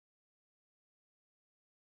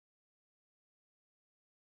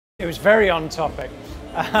It was very on topic.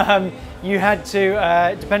 You had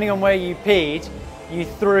to, depending on where you peed, you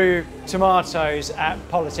threw tomatoes at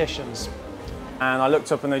politicians. And I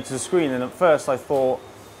looked up and noticed the screen, and at first I thought,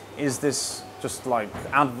 is this just like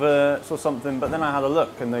adverts or something? But then I had a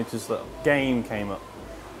look and noticed that game came up.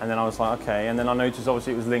 And then I was like, okay. And then I noticed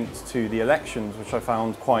obviously it was linked to the elections, which I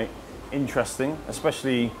found quite interesting,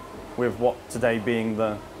 especially with what today being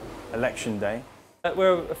the election day.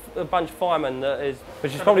 We're a bunch of firemen,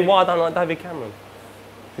 which is probably why I don't like David Cameron.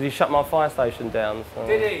 Because he shut my fire station down. So.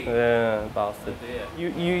 Did he? Yeah, bastard.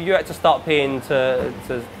 You had to start peeing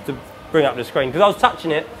to bring up the screen, because I was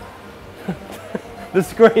touching it. The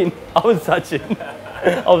screen, I was touching.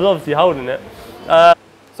 I was obviously holding it.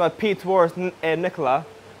 So I peed towards Nicola,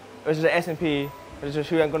 which is the SNP, which is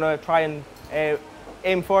who I'm going to try and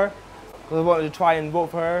aim for. Because I wanted to try and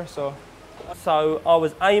vote for her, so. So I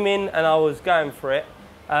was aiming and I was going for it,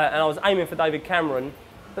 and I was aiming for David Cameron,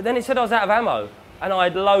 but then it said I was out of ammo, and I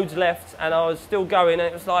had loads left, and I was still going, and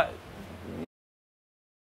it was like...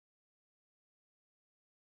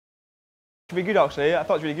 Pretty good actually, I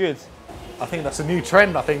thought it was really good. I think that's a new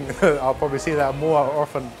trend. I think I'll probably see that more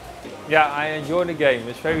often. Yeah, I enjoyed the game.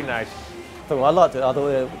 It's very nice. I liked it. I thought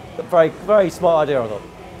it was a very, very smart idea, I thought.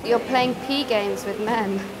 You're playing pee games with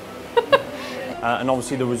men. And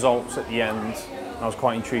obviously the results at the end, I was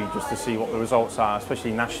quite intrigued just to see what the results are,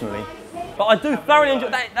 especially nationally. But I do thoroughly enjoy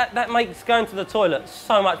that makes going to the toilet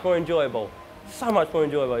so much more enjoyable. So much more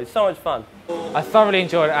enjoyable. It's so much fun. I thoroughly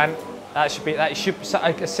enjoyed it, and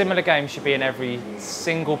a similar game should be in every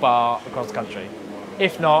single bar across the country.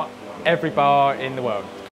 If not, every bar in the world.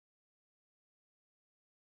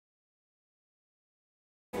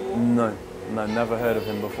 No, never heard of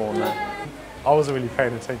him before, no. I wasn't really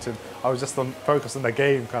paying attention. I was just focused on the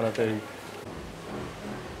game kind of thing.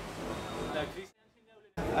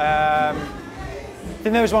 I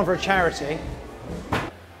think there was one for a charity.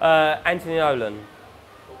 Anthony Nolan.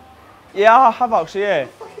 Yeah, I have actually, yeah.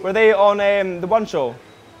 Were they on the One Show?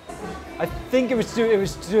 I think it was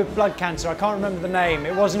to do with blood cancer. I can't remember the name.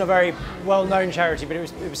 It wasn't a very well-known charity, but it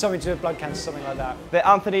was something to do with blood cancer, something like that. The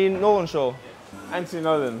Anthony Nolan Show. Anthony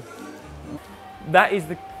Nolan. That is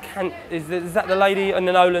is that the lady and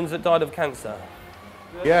the Nolans that died of cancer?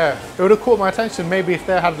 Yeah, it would have caught my attention maybe if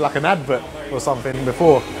they had like an advert or something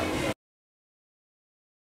before.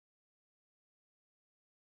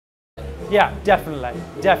 Yeah,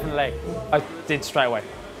 definitely. I did straight away.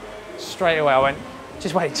 Straight away I went,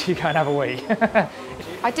 just wait till you go and have a wee.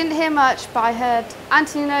 I didn't hear much, but I heard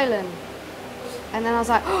Anthony Nolan. And then I was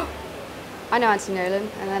like, oh, I know Anthony Nolan.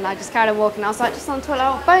 And then I just carried on walking. I was like, just on the toilet,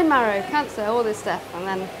 oh, bone marrow, cancer, all this stuff. And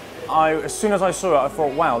then... As soon as I saw it, I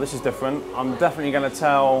thought, wow, this is different. I'm definitely going to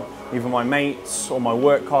tell either my mates or my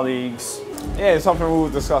work colleagues. Yeah, it's something we'll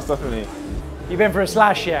discuss, definitely. You've been for a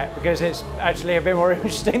slash yet? Because it's actually a bit more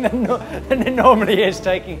interesting than it normally is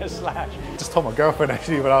taking a slash. Just told my girlfriend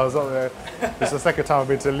actually when I was up there. It's the second time I've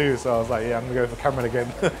been to Lou, so I was like, yeah, I'm going to go for Cameron again.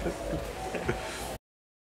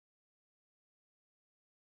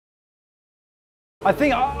 I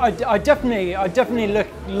think I definitely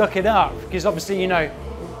look it up, because obviously, you know,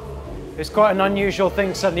 it's quite an unusual thing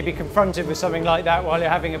to suddenly be confronted with something like that while you're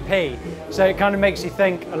having a pee. So it kind of makes you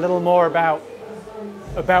think a little more about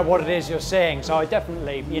what it is you're seeing. So I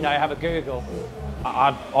definitely, you know, have a Google.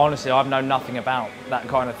 Honestly, I've known nothing about that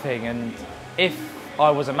kind of thing, and if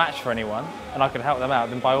I was a match for anyone and I could help them out,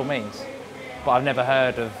 then by all means. But I've never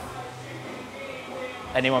heard of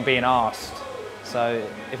anyone being asked. So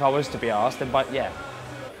if I was to be asked, then yeah.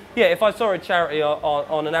 Yeah, if I saw a charity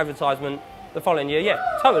on an advertisement the following year,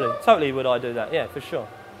 yeah, totally would I do that, yeah, for sure.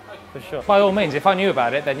 By all means, if I knew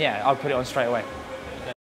about it, then yeah, I'd put it on straight away.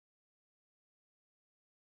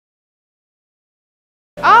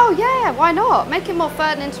 Oh yeah, why not? Make it more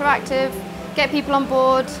fun and interactive, get people on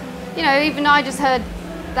board. You know, even I just heard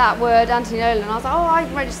that word, Anthony Nolan, I was like, oh, I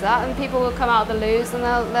can register that, and people will come out of the loos and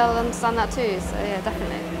they'll understand that too, so yeah,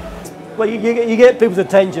 definitely. Well, you get people's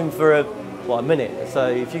attention for a minute, so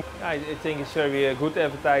if you... I think it's very good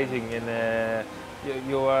advertising, and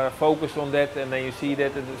you are focused on that, and then you see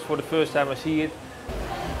that, and it's for the first time I see it.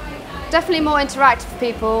 Definitely more interactive for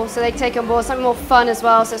people, so they take on board something more fun as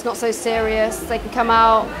well, so it's not so serious. They can come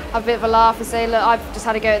out, have a bit of a laugh and say, look, I've just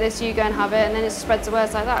had a go at this, you go and have it, and then it spreads the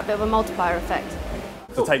words like that, a bit of a multiplier effect.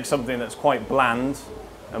 To take something that's quite bland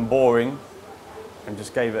and boring and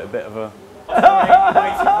just gave it a bit of a...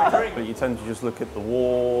 But you tend to just look at the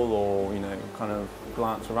wall or, you know, kind of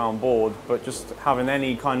glance around board, but just having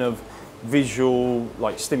any kind of visual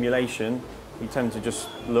like stimulation, you tend to just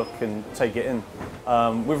look and take it in.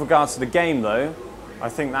 With regards to the game though, I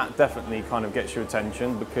think that definitely kind of gets your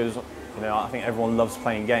attention, because You know, I think everyone loves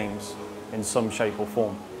playing games in some shape or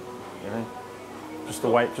form. You know, just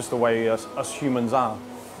the way us humans are.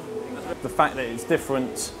 The fact that it's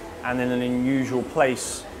different and in an unusual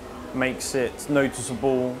place makes it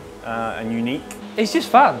noticeable and unique. It's just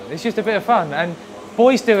fun. It's just a bit of fun, and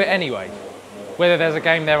boys do it anyway, whether there's a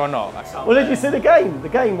game there or not. Well, did you see the game? The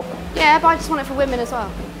game. Yeah, but I just want it for women as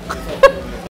well.